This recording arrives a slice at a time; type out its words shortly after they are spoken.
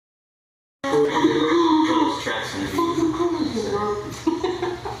Those tracks in the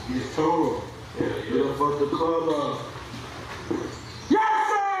You told him. Yeah, you done fucked the club up. Yes,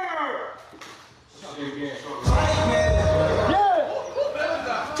 sir! Yeah!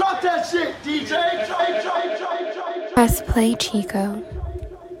 Drop that shit, DJ! Try. Press play, Chico.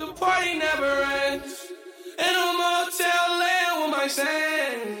 The party never ends. In a motel land with my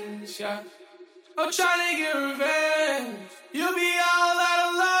sands, yeah. I'm trying to get revenge. You'll be all out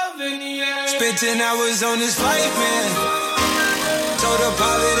of love in the end. Spent 10 hours on this flight, man. Told the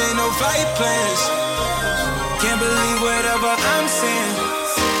pilot ain't no flight plans. Can't believe whatever I'm saying.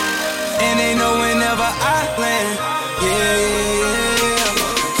 And they know whenever I land. Yeah.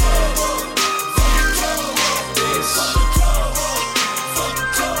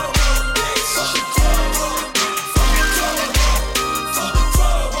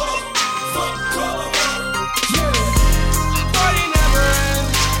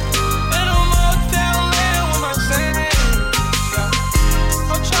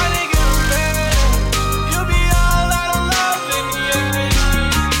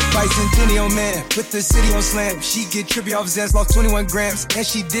 Centennial man, put the city on slam. She get trippy off his ass, lost 21 grams, and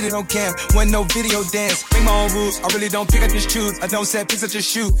she did it on cam. Wasn't no video dance, make my own rules. I really don't pick up just choose. I don't set picks up just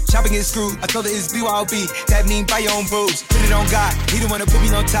shoot. Shopping is screwed. I told her it's BYOB. That mean buy your own boobs. Put it on God. He the one to put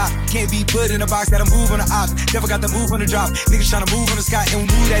me on top. Can't be put in a box. Gotta move on the ops. Never got the move on the drop. Niggas tryna move on the sky and we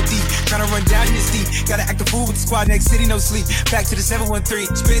move that deep. Tryna run down in the steep. Gotta act the fool with the squad. Next city no sleep. Back to the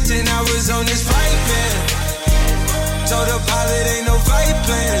 713. Spent 10 hours on this flight, man. Told the pilot ain't no flight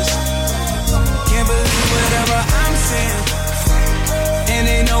plans. Can't believe whatever I'm saying. And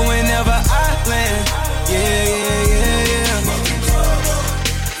they know whenever I land. Yeah.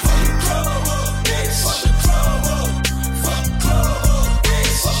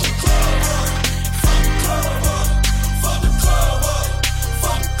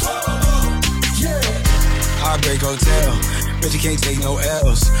 Heartbreak Hotel. Bet you can't take no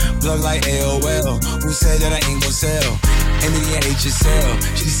L's. Plug like AOL. Who said that I ain't gon' sell? Emily hate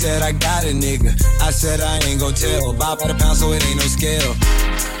yourself. She said I got a nigga. I said I ain't gon' tell. Buy by the pound so it ain't no scale.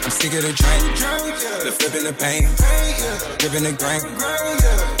 I'm sick of the drink, the flipping the paint, gripping the grain,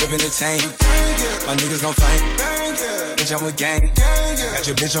 gripping the tank. My niggas gon' flame. Bitch, I'm with gang. Got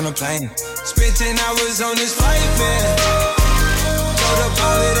your bitch on the plane. Spent 10 hours on this flight, man. Told the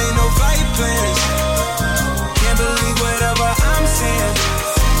pilot ain't no flight plans. Can't believe whatever I'm saying.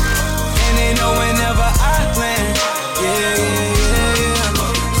 And they know whenever I land. Yeah.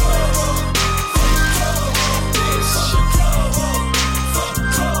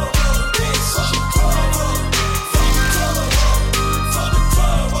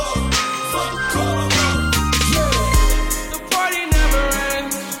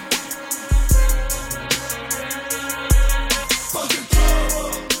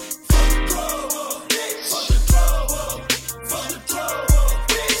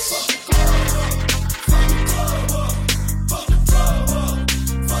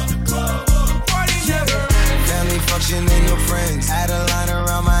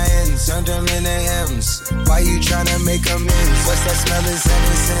 Why you tryna make amends? What's that smell is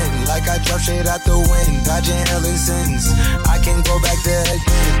heaven sent? Like I dropped straight out the wind, dodging hell and sins. I can go back there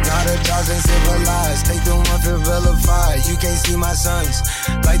again. Not a thousand civilized. Take the one for vilified. You can't see my sons.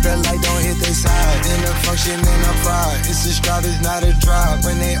 Like the light don't hit their side. In the function, in the pride. It's a strive, it's not a drive.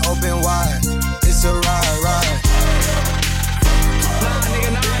 When they open wide, it's a ride.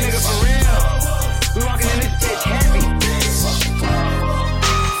 Nah, nigga, for real.